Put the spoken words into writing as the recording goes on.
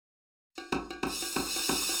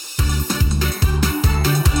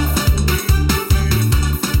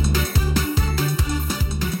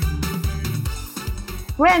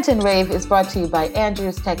Rant and Rave is brought to you by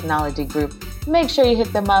Andrews Technology Group. Make sure you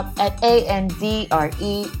hit them up at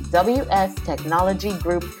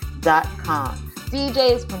andrewstechnologygroup.com.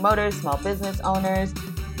 DJs, promoters, small business owners,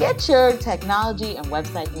 get your technology and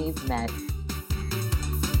website needs met.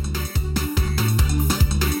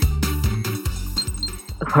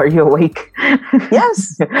 Are you awake?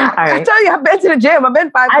 Yes. All right. I tell you, I've been to the gym. I've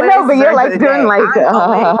been 5 I know, but you're like doing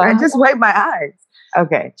I just wipe my eyes.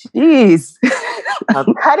 Okay. Jeez.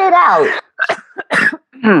 Cut it out.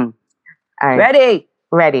 All right.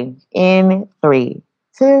 Ready. In 3,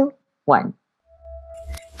 2, 1.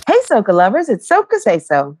 Hey, Soca lovers. It's Soca Say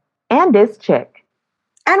So. And this chick.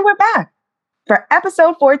 And we're back for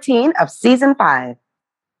episode 14 of season 5.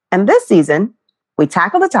 And this season, we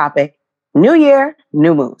tackle the topic, New Year,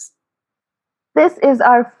 New Moves. This is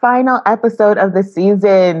our final episode of the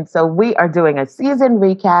season. So we are doing a season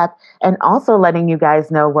recap and also letting you guys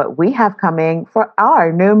know what we have coming for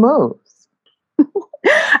our new moves.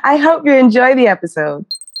 I hope you enjoy the episode.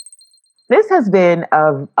 This has been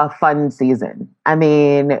a fun season. I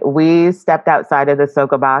mean, we stepped outside of the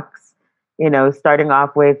Soca box, starting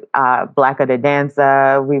off with Blacka the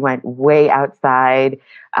Dancer. We went way outside.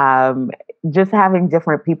 Just having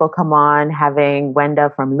different people come on, having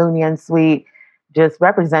Wenda from Lunian Suite, just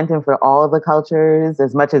representing for all the cultures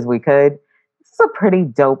as much as we could. This is a pretty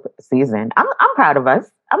dope season. I'm proud of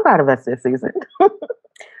us. I'm proud of us this season.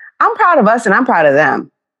 I'm proud of us and I'm proud of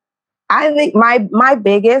them. I think my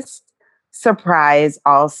biggest surprise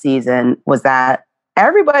all season was that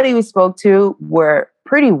everybody we spoke to were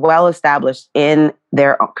pretty well established in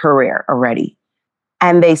their career already.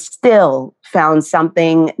 And they still found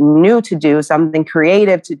something new to do, something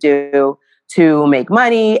creative to do to make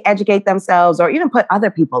money, educate themselves, or even put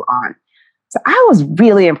other people on. So I was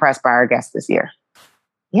really impressed by our guests this year.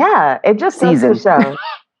 Yeah, it just goes to show.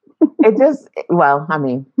 It's the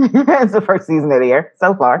first season of the year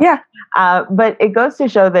so far. Yeah. But it goes to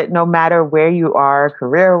show that no matter where you are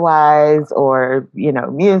career-wise or,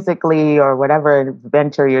 musically or whatever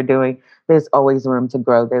venture you're doing, there's always room to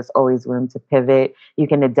grow. There's always room to pivot. You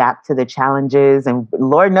can adapt to the challenges. And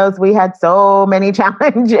Lord knows we had so many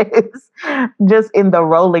challenges just in the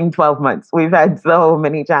rolling 12 months. We've had so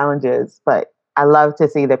many challenges. But I love to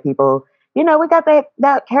see that people, we got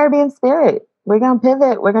that Caribbean spirit. We're going to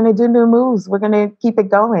pivot. We're going to do new moves. We're going to keep it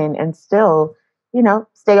going and still,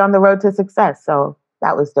 stay on the road to success. So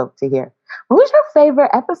that was dope to hear. What was your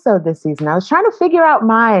favorite episode this season? I was trying to figure out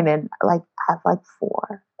mine and I have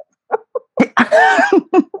 4.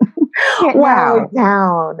 Wow.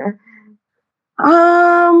 Down.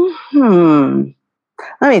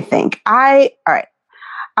 Let me think. All right.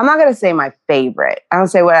 I'm not going to say my favorite. I'm going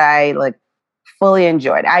to say what I fully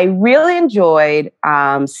enjoyed. I really enjoyed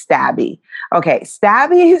Stabby. Okay,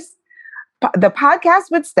 Stabby's the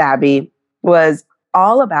podcast with Stabby was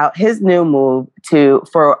all about his new move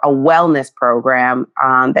for a wellness program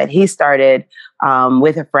that he started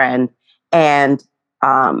with a friend, and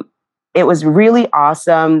it was really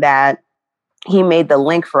awesome that he made the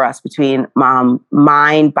link for us between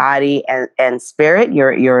mind, body, and spirit,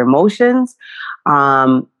 your emotions.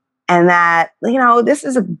 And that, this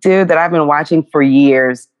is a dude that I've been watching for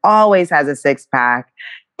years, always has a 6-pack.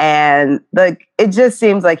 And it just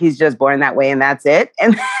seems like he's just born that way and that's it.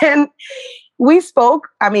 And then we spoke.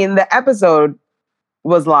 I mean, the episode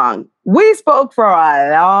was long. We spoke for a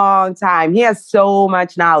long time. He has so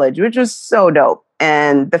much knowledge, which was so dope.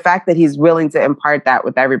 And the fact that he's willing to impart that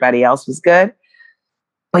with everybody else was good.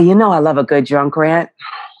 But I love a good drunk rant.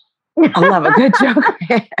 I love a good drunk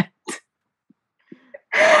rant.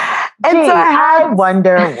 And so I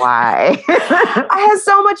wonder why. I had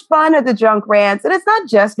so much fun at the drunk rants. And it's not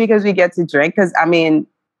just because we get to drink, because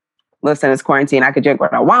listen, it's quarantine. I could drink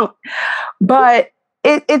what I want. But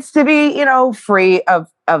it's to be, free of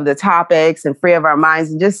the topics and free of our minds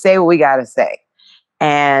and just say what we got to say.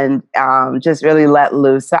 And just really let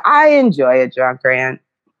loose. So I enjoy a drunk rant.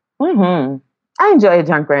 Mm-hmm. I enjoy a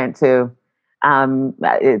drunk rant too.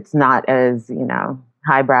 It's not as,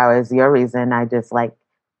 highbrow as your reason. I just like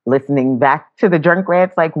listening back to the drunk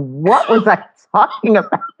rants. Like, what was I talking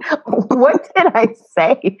about? What did I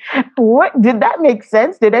say? What did that make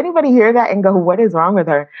sense? Did anybody hear that and go, what is wrong with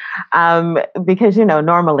her? Because,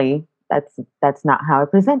 normally that's not how I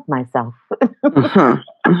present myself.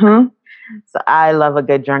 Mm-hmm. Mm-hmm. So I love a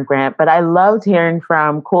good drunk rant, but I loved hearing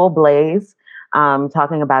from Cool Blaze,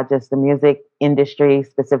 talking about just the music industry,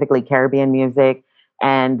 specifically Caribbean music,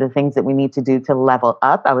 and the things that we need to do to level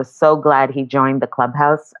up. I was so glad he joined the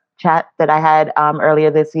Clubhouse chat that I had earlier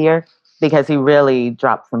this year, because he really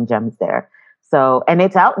dropped some gems there. So, and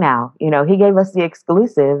it's out now. You know, he gave us the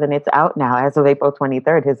exclusive and it's out now as of April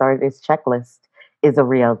 23rd. His artist checklist is a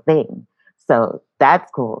real thing. So that's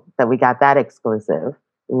cool that we got that exclusive.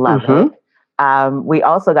 Love it. We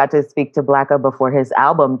also got to speak to Blacka before his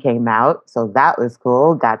album came out. So that was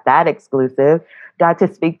cool. Got that exclusive. Got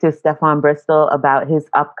to speak to Stefan Bristol about his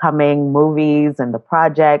upcoming movies and the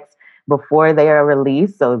projects before they are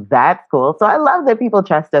released. So that's cool. So I love that people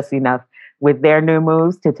trust us enough with their new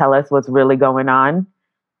moves to tell us what's really going on.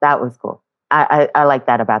 That was cool. I like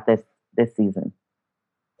that about this season.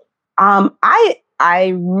 I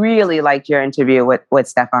really liked your interview with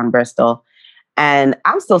Stefan Bristol, and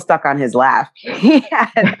I'm still stuck on his laugh. He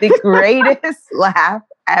had the greatest laugh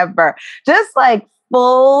ever. Just like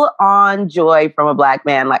full on joy from a Black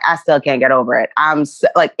man. Like, I still can't get over it. I'm so,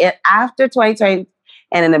 like, after 2020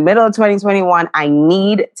 and in the middle of 2021, I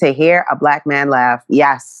need to hear a Black man laugh.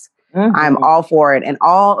 Yes. I'm all for it. And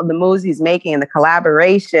all of the moves he's making and the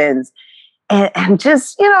collaborations and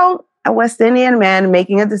just, you know, a West Indian man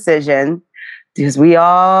making a decision, because we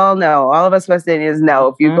all know, all of us West Indians know,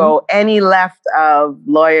 if you go any left of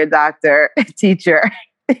lawyer, doctor, teacher,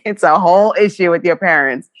 it's a whole issue with your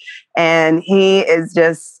parents. And he is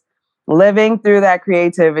just living through that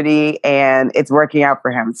creativity and it's working out for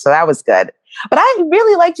him. So that was good. But I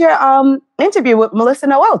really liked your interview with Melissa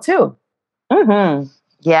Noel too.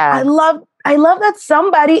 Yeah. I love that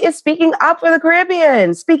somebody is speaking up for the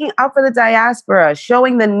Caribbean, speaking up for the diaspora,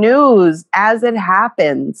 showing the news as it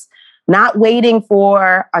happens, not waiting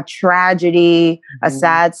for a tragedy, a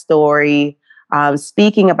sad story,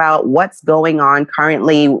 speaking about what's going on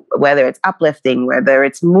currently, whether it's uplifting, whether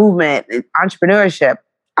it's movement, entrepreneurship.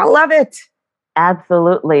 I love it.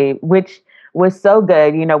 Absolutely. Which was so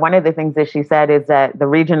good. You know, one of the things that she said is that the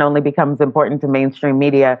region only becomes important to mainstream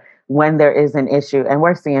media when there is an issue. And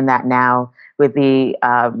we're seeing that now with the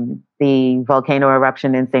volcano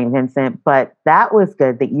eruption in St. Vincent. But that was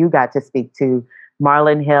good that you got to speak to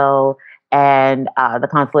Marlon Hill and the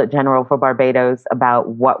Consulate General for Barbados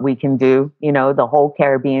about what we can do, you know, the whole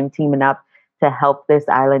Caribbean teaming up to help this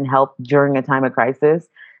island help during a time of crisis.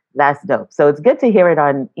 That's dope. So it's good to hear it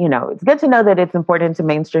on, you know, it's good to know that it's important to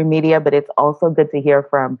mainstream media, but it's also good to hear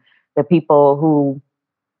from the people who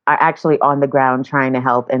are actually on the ground trying to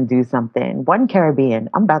help and do something. One Caribbean.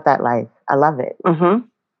 I'm about that life. I love it.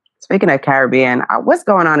 Speaking of Caribbean, what's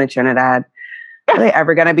going on in Trinidad? Are they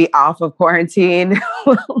ever going to be off of quarantine?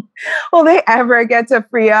 Will they ever get to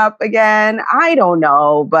free up again? I don't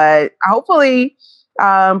know, but hopefully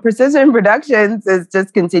Precision Productions is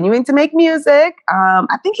just continuing to make music.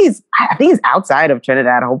 I think he's outside of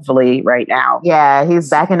Trinidad, hopefully, right now. Yeah, he's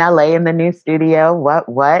back in LA in the new studio.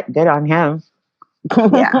 What? Good on him.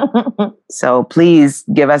 Yeah. So please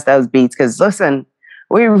give us those beats, because listen,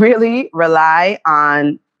 we really rely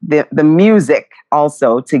on the music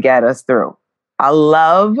also to get us through. I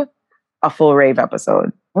love a full rave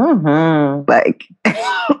episode. Like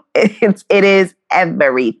it is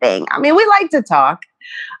everything. I mean, we like to talk.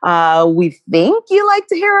 We think you like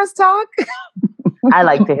to hear us talk. I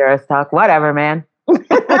like to hear us talk. Whatever, man.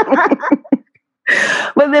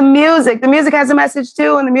 But the music has a message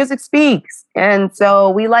too, and the music speaks. And so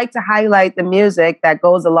we like to highlight the music that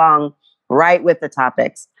goes along right with the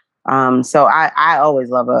topics. So I always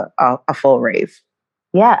love a full rave.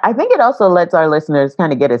 Yeah, I think it also lets our listeners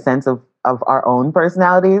kind of get a sense of our own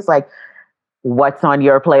personalities, like what's on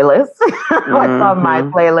your playlist, what's on my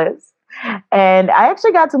playlist. And I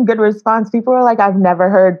actually got some good response. People were like, I've never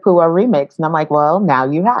heard Pua Remix. And I'm like, well, now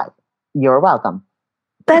you have. You're welcome.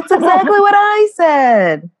 That's exactly what I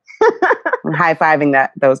said. I'm high-fiving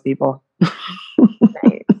those people.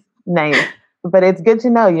 Nice. But it's good to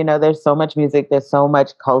know, you know, there's so much music, there's so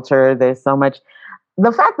much culture, there's so much.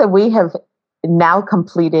 The fact that we have now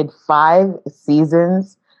completed 5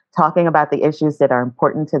 seasons talking about the issues that are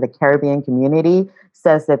important to the Caribbean community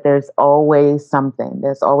says that there's always something.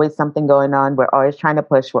 There's always something going on. We're always trying to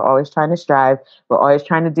push. We're always trying to strive. We're always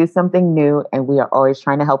trying to do something new. And we are always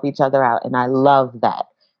trying to help each other out. And I love that.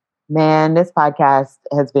 Man, this podcast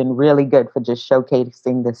has been really good for just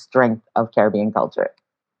showcasing the strength of Caribbean culture.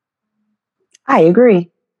 I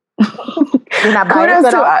agree. You're not biased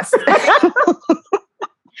Kudos to us.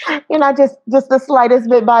 You're not just the slightest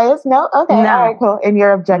bit biased? No? Okay. No. All right, cool. And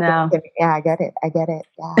you're objective. No. Yeah, I get it.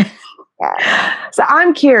 Yeah. Yeah. So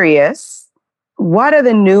I'm curious, what are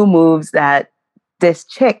the new moves that this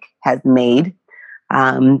chick has made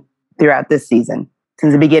throughout this season,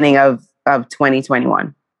 since the beginning of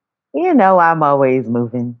 2021? You know, I'm always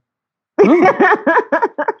moving.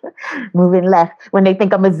 Moving left. When they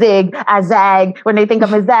think I'm a zig, I zag. When they think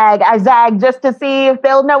I'm a zag, I zag just to see if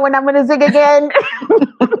they'll know when I'm going to zig again.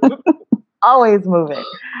 Always moving.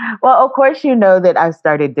 Well, of course, you know that I've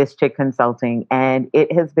started Dish Chick Consulting, and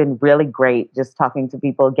it has been really great just talking to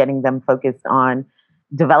people, getting them focused on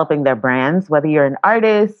developing their brands. Whether you're an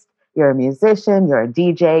artist, you're a musician, you're a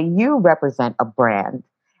DJ, you represent a brand.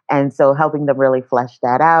 And so helping them really flesh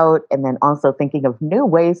that out, and then also thinking of new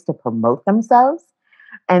ways to promote themselves.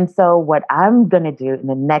 And so, what I'm going to do in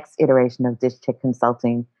the next iteration of Dish Chick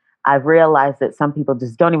Consulting, I've realized that some people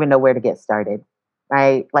just don't even know where to get started,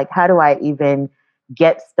 right? Like, how do I even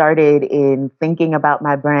get started in thinking about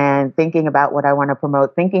my brand, thinking about what I want to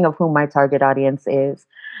promote, thinking of who my target audience is?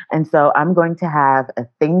 And so, I'm going to have a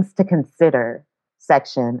things to consider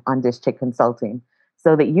section on Dish Chick Consulting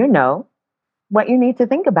so that you know what you need to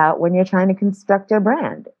think about when you're trying to construct your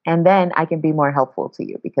brand. And then I can be more helpful to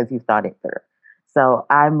you because you've thought it through. So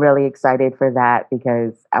I'm really excited for that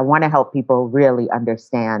because I want to help people really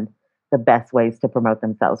understand the best ways to promote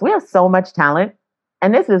themselves. We have so much talent.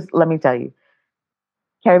 And this is, let me tell you,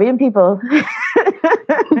 Caribbean people,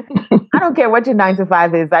 I don't care what your 9 to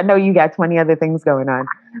 5 is. I know you got 20 other things going on.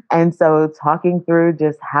 And so talking through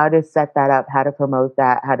just how to set that up, how to promote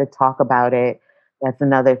that, how to talk about it. That's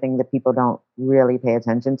another thing that people don't really pay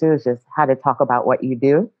attention to is just how to talk about what you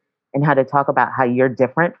do and how to talk about how you're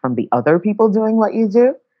different from the other people doing what you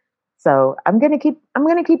do. So I'm going to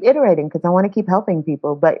keep iterating because I want to keep helping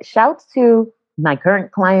people. But shouts to my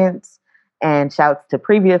current clients and shouts to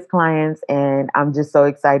previous clients. And I'm just so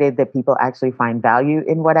excited that people actually find value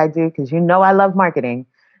in what I do because you know I love marketing.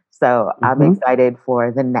 So I'm excited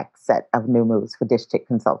for the next set of new moves for Dish Chick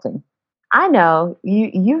Consulting. I know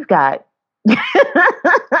you've got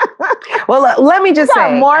well, let me just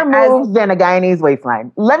say more moves than a Guyanese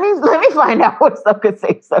waistline. Let me find out what Soca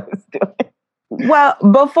Say So is doing. Well,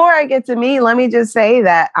 before I get to me, let me just say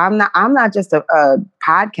that I'm not just a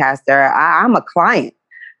podcaster. I'm a client.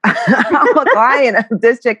 I'm a client of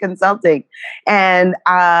Dish Chick Consulting, and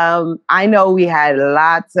I know we had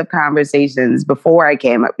lots of conversations before I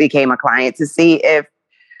became a client to see if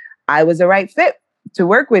I was the right fit to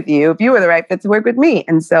work with you, if you were the right fit to work with me.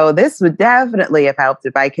 And so this would definitely have helped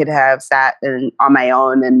if I could have sat on my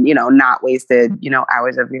own and, not wasted,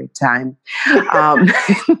 hours of your time.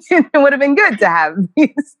 It would have been good to have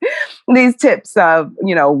these tips of,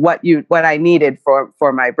 what I needed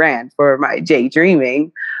for my brand, for my J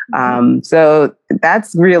Dreaming. So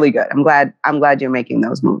that's really good. I'm glad you're making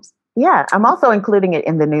those moves. Yeah, I'm also including it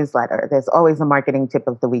in the newsletter. There's always a marketing tip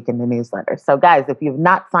of the week in the newsletter. So guys, if you've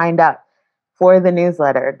not signed up for the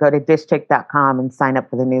newsletter, go to dishchick.com and sign up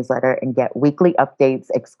for the newsletter and get weekly updates,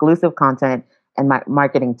 exclusive content, and my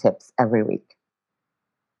marketing tips every week.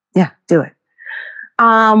 Yeah, do it.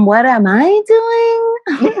 What am I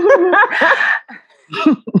doing?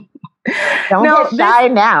 Don't get shy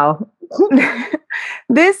now.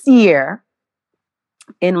 This year,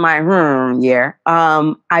 in my year,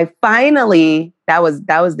 I finally, that was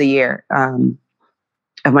the year of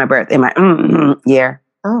my birth, in my year.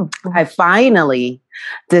 Oh, I finally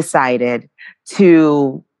decided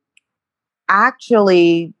to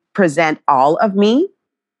actually present all of me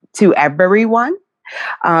to everyone.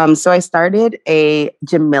 So I started a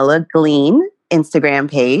Jamila Glean Instagram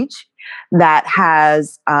page that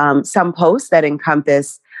has some posts that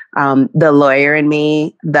encompass the lawyer in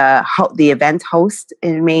me, the event host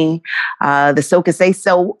in me, the Soca Say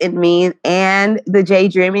So in me, and the J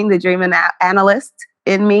Dreaming, the dream analyst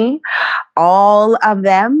in me, all of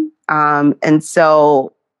them. And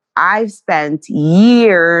so I've spent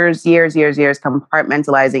years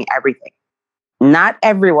compartmentalizing everything. Not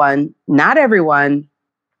everyone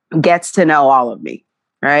gets to know all of me,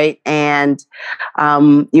 right? And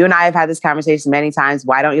you and I have had this conversation many times.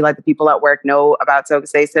 Why don't you let the people at work know about Soca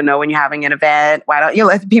Say So, know when you're having an event? Why don't you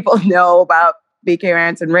let the people know about BK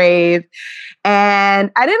Rants and Rave? And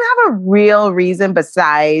I didn't have a real reason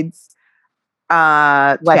besides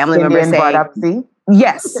family members saying,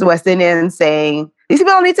 yes, West Indian saying, these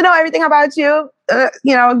people don't need to know everything about you.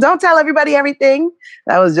 Don't tell everybody everything.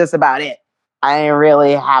 That was just about it. I didn't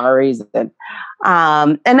really have a reason.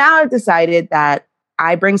 And now I've decided that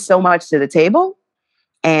I bring so much to the table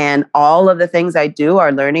and all of the things I do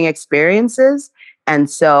are learning experiences. And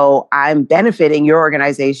so I'm benefiting your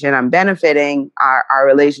organization. I'm benefiting our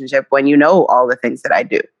relationship when you know all the things that I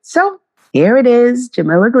do. So here it is,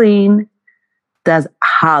 Jamila Glean does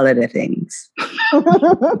holiday things.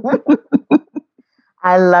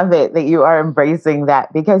 I love it that you are embracing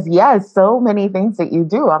that because so many things that you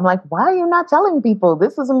do. I'm like, why are you not telling people?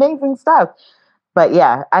 This is amazing stuff. But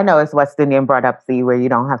yeah, I know it's West Indian brought up to you where you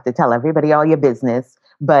don't have to tell everybody all your business,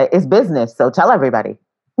 but it's business. So tell everybody.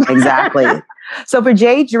 Exactly. So for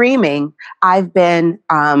J Dreaming, I've been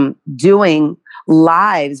doing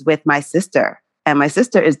lives with my sister. And my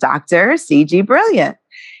sister is Dr. C.G. Brilliant.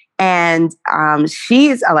 And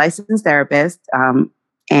she's a licensed therapist.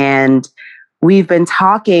 And we've been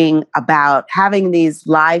talking about having these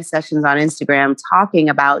live sessions on Instagram, talking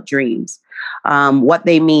about dreams, what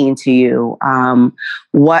they mean to you,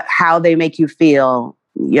 how they make you feel,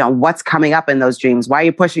 what's coming up in those dreams, why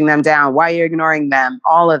you're pushing them down, why you're ignoring them,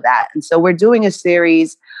 all of that. And so we're doing a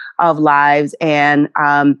series of lives, and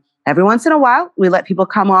every once in a while, we let people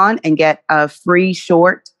come on and get a free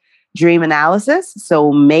short dream analysis.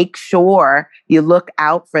 So make sure you look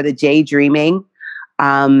out for the Jay Dreaming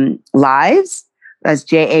lives. That's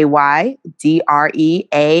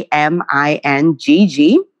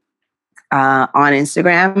JAYDREAMINGG on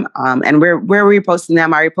Instagram. And we're reposting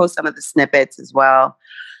them. I repost some of the snippets as well.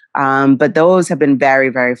 But those have been very,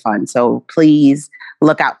 very fun. So please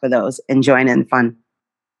look out for those and join in the fun.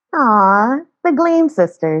 Aw, the Gleam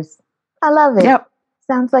sisters. I love it. Yep.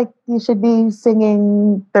 Sounds like you should be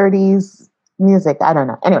singing 30s music. I don't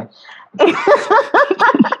know. Anyway.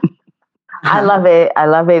 I love it. I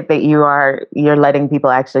love it that you're letting people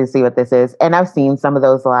actually see what this is. And I've seen some of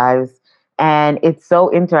those lives. And it's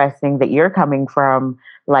so interesting that you're coming from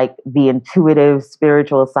like the intuitive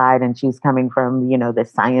spiritual side, and she's coming from, the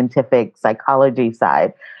scientific psychology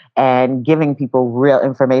side, and giving people real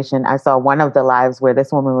information. I saw one of the lives where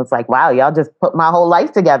this woman was like, wow, y'all just put my whole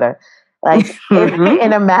life together. Like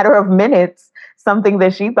in a matter of minutes, something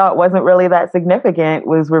that she thought wasn't really that significant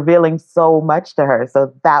was revealing so much to her.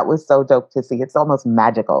 So that was so dope to see. It's almost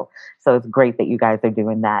magical. So it's great that you guys are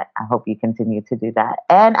doing that. I hope you continue to do that.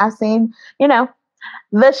 And I've seen, the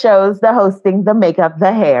shows, the hosting, the makeup,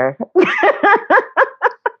 the hair.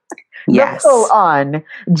 Yes. The full-on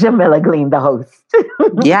Jamila Gleam, the host.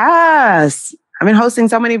 Yes. I've been hosting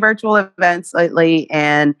so many virtual events lately,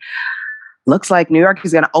 and looks like New York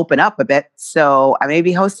is going to open up a bit. So I may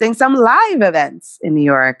be hosting some live events in New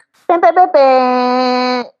York. You'll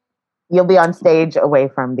be on stage away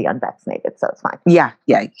from the unvaccinated, so it's fine. Yeah.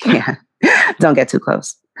 Don't get too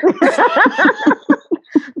close.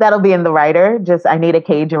 That'll be in the writer. Just, I need a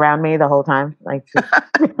cage around me the whole time. Like,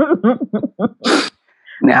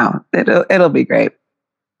 No, it'll be great.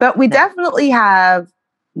 But we definitely have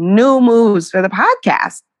new moves for the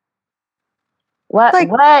podcast. What?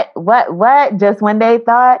 Just when they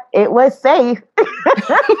thought it was safe.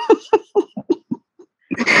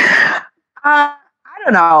 I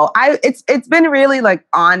don't know. It's been really like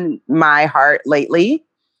on my heart lately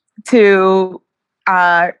to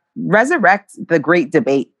resurrect the great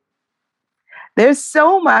debate. There's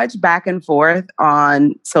so much back and forth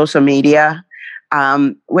on social media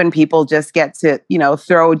when people just get to,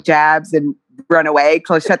 throw jabs and run away,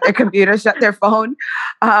 shut their computer, shut their phone.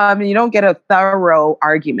 You don't get a thorough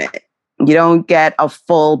argument. You don't get a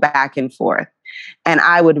full back and forth. And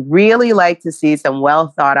I would really like to see some well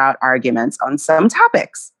thought out arguments on some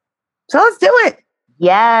topics. So let's do it.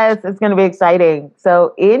 Yes, it's going to be exciting.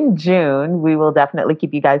 So in June, we will definitely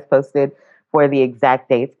keep you guys posted for the exact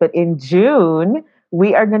dates. But in June,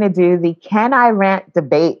 we are going to do the Can I Rant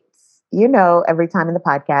debates. Every time in the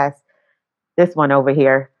podcast, this one over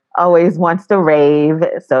here always wants to rave.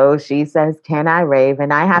 So she says, can I rave?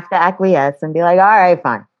 And I have to acquiesce and be like, all right,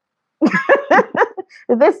 fine.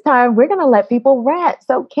 This time we're going to let people rant.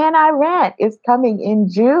 So Can I Rant is coming in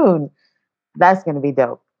June. That's going to be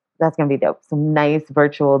dope. Some nice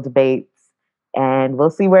virtual debates, and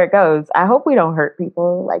we'll see where it goes. I hope we don't hurt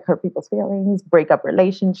people's feelings, break up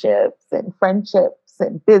relationships and friendships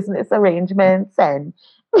and business arrangements and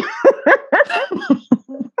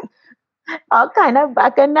all kind of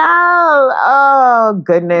bacchanal. Oh,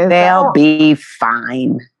 goodness. They'll be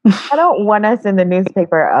fine. I don't want us in the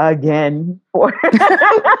newspaper again.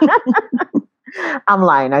 I'm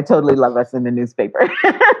lying. I totally love us in the newspaper.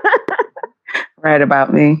 Right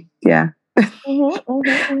about me. Yeah. It'll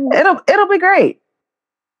be great.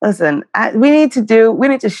 Listen, we need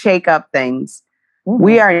to shake up things. Mm-hmm.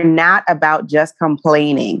 We are not about just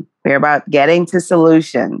complaining. We're about getting to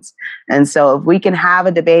solutions. And so if we can have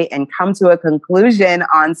a debate and come to a conclusion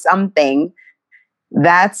on something,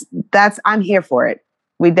 I'm here for it.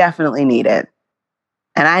 We definitely need it.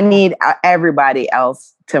 And I need everybody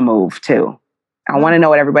else to move too. I want to know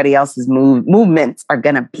what everybody else's movements are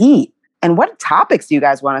going to be. And what topics do you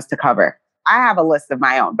guys want us to cover? I have a list of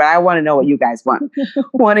my own, but I want to know what you guys want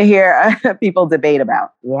to hear people debate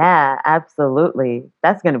about. Yeah, absolutely.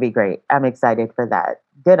 That's going to be great. I'm excited for that.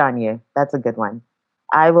 Good on you. That's a good one.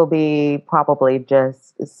 I will be probably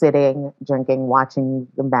just sitting, drinking, watching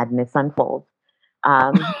the madness unfold.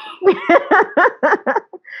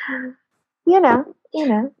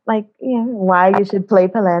 like why you should play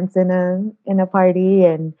Palance in a party,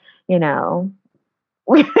 and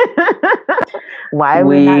why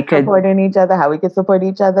we're not supporting each other, how we could support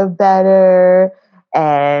each other better,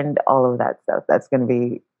 and all of that stuff. It's gonna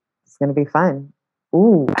be fun.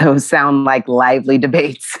 Ooh, those sound like lively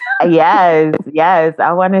debates. yes.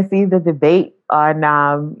 I want to see the debate on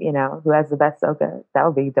who has the best soca. That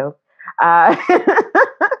would be dope.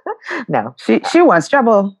 No, she wants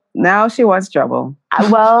trouble. Now she wants trouble.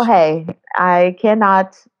 Well, hey, I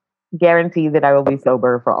cannot guarantee that I will be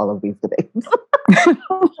sober for all of these debates.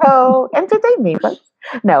 So entertain me, folks.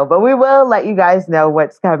 No, but we will let you guys know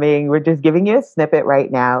what's coming. We're just giving you a snippet right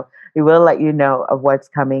now. We will let you know of what's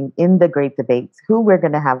coming in the great debates, who we're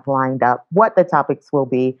going to have lined up, what the topics will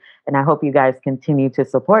be. And I hope you guys continue to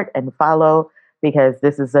support and follow, because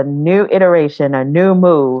this is a new iteration, a new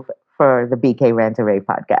move for the BK Rant and Rave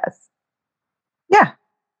podcast. Yeah.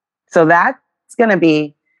 So that's going to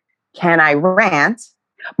be, can I rant?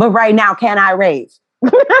 But right now, can I rave?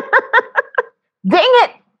 Dang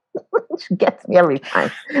it! She gets me every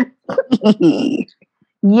time.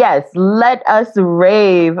 Yes, let us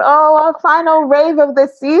rave. Oh, our final rave of the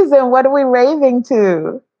season. What are we raving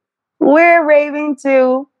to? We're raving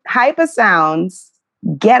to Hypa Sounds,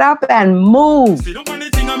 Get Up and Move. See, don't want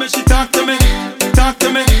anything, I make she talk to me. Talk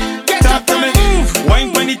to me. Talk to me.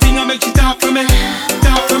 Wine for anything, I make she talk to me.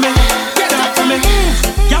 Talk to me. Talk to me.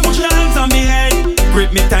 Yeah, put your hands on me head.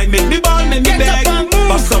 Grip me tight, make me ball, make me beg.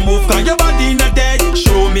 Bust some move, cause your body not dead.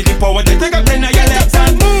 Show me the power, they take a 10 of your legs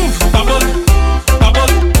and move. Bubble, bubble,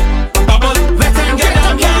 bubble. Let's get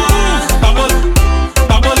up, yeah. Bubble,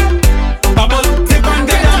 bubble, bubble. Tip and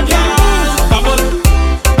get up, yeah. Bubble,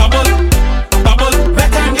 bubble, bubble.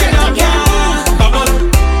 Let's get up, yeah. Bubble,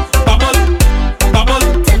 bubble, bubble.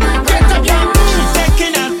 Tip and get up, yeah. She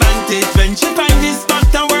taking advantage when she find this spot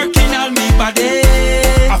and working on me body.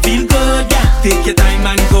 I feel good, yeah. Take your time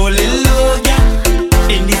and go little low, yeah.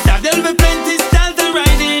 In the saddle with plenty styles and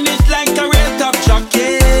riding it like a real top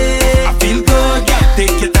jockey. I feel good, yeah.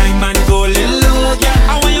 Take your time and go little low,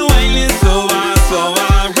 yeah. I want you whining so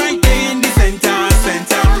right there in the center.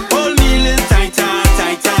 Hold me a little tighter.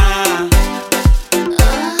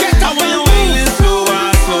 I want you whining so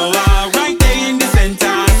right there in the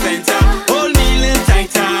center. Hold me a little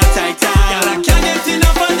tighter. Girl, I can't get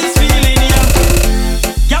enough of this feeling,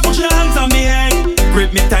 yeah. Yeah, put your hands on me head.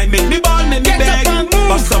 Grip me tight, make me ball, make me beg.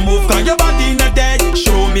 Bust some move, cause your body not dead.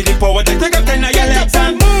 Show me the power, that take a 10 of your legs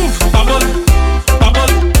and move. Bubble,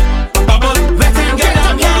 bubble, bubble. Let's get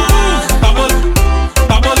up, yeah. Bubble,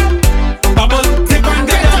 bubble, bubble. Tip and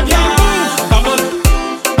get up, yeah. Bubble,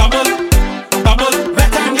 bubble, bubble.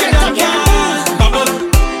 Let's get up, yeah. Bubble,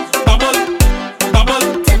 bubble, bubble.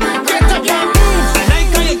 Tip and get up, yeah. I like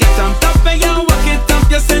how you get on top and you work it up.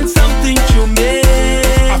 You send something to me.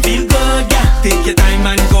 I feel good, yeah. Take your time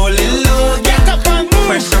and go little low, yeah.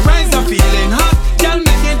 Pressurize the feeling hot. Girl,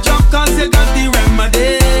 make it drop cause you got the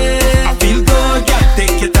remedy. I feel good, yeah.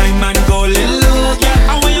 Take your time and go little low,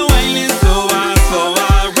 yeah. I want you whining so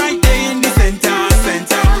right there in the center.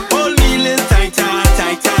 Hold me a little tighter.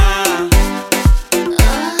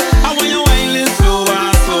 I want you whining so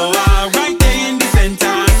right there in the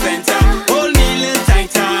center. Hold me a little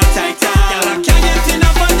tighter. Girl, I can't get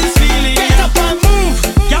enough of this feeling. Get up and move.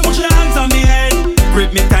 Yeah, put your hands on me head.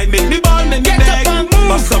 Grip me tight, make me ball, make me beg.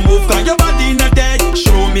 Bust some move, cause your body not dead.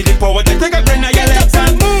 Show me the power, they take a 10 of your legs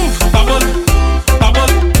and move. Bubble, bubble,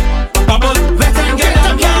 bubble. Let's get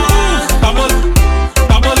up, yeah. Bubble,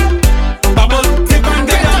 bubble, bubble. Tip and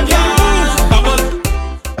get up, yeah. Bubble.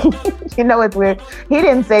 You know what's weird? He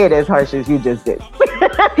didn't say it as harsh as you just did.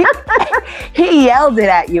 He yelled it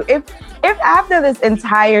at you. If after this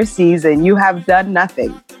entire season you have done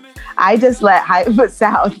nothing, I just let Hypa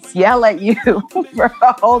Sounds yell at you for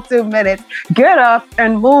a whole 2 minutes. Get up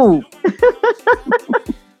and move.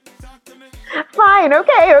 Fine,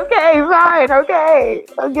 okay.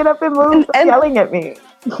 I'll get up and move. Stop yelling at me.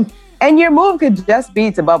 And your move could just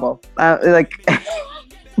be to bubble.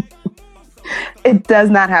 It does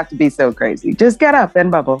not have to be so crazy. Just get up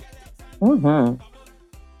and bubble. Mm-hmm.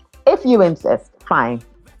 If you insist, fine.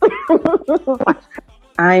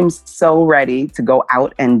 I'm so ready to go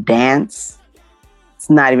out and dance. It's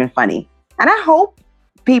not even funny. And I hope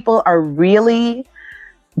people are really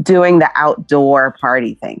doing the outdoor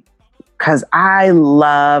party thing, because I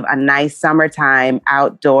love a nice summertime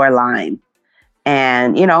outdoor line.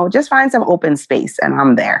 And, just find some open space and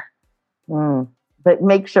I'm there. But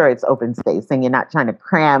make sure it's open space and you're not trying to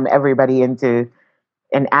cram everybody into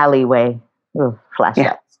an alleyway. Flashbacks.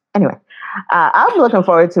 Yeah. Anyway. I'm looking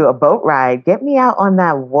forward to a boat ride. Get me out on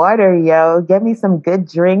that water, yo. Get me some good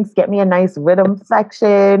drinks. Get me a nice rhythm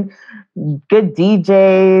section. Good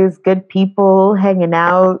DJs, good people hanging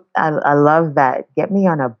out. I love that. Get me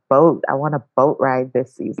on a boat. I want a boat ride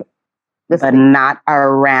this season. But not a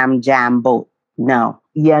ram jam boat. No.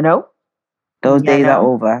 You know? Those days are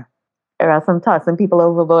over. Or else I'm tossing people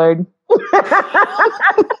overboard.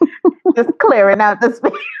 Just clearing out the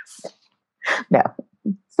space. No.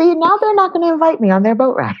 See, now they're not going to invite me on their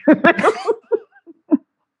boat ride.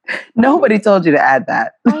 Nobody told you to add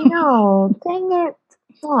that. I know. Dang it.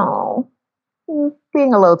 Oh,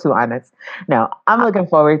 being a little too honest. No, I'm looking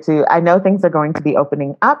forward to, I know things are going to be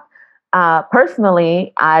opening up.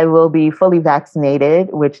 Personally, I will be fully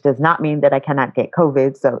vaccinated, which does not mean that I cannot get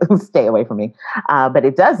COVID, so stay away from me. But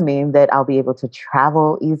it does mean that I'll be able to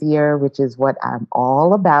travel easier, which is what I'm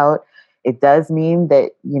all about. It does mean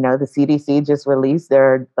that, you know, the CDC just released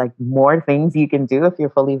there are like more things you can do if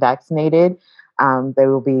you're fully vaccinated. They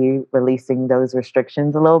will be releasing those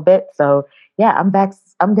restrictions a little bit. So yeah, I'm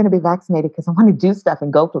going to be vaccinated because I want to do stuff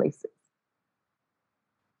and go places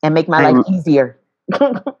and make my life easier.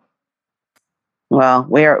 Well,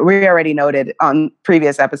 we already noted on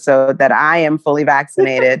previous episode that I am fully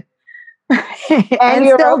vaccinated and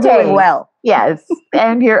you're still okay. doing well. Yes,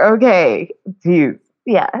 and you're okay. Dude,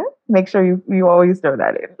 yeah. Make sure you always throw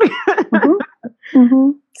that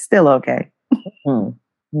in. Still okay.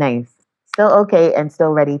 Nice. Still okay and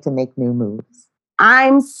still ready to make new moves.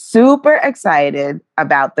 I'm super excited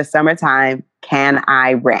about the summertime Can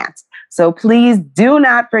I Rant? So please do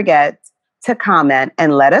not forget to comment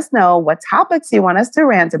and let us know what topics you want us to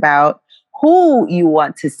rant about, who you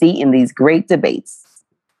want to see in these great debates.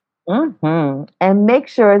 And make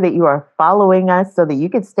sure that you are following us so that you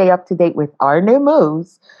can stay up to date with our new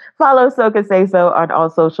moves. Follow Soka Say So on all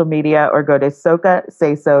social media or go to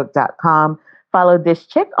sokasayso.com. Follow Dish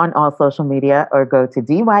Chick on all social media or go to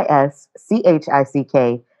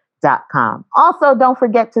dyschik.com. Also, don't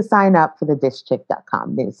forget to sign up for the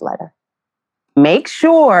dishchick.com newsletter. Make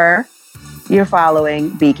sure you're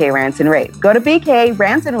following BK Rants and Rave. Go to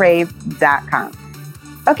bkrantsandrave.com.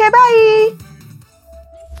 Okay, bye.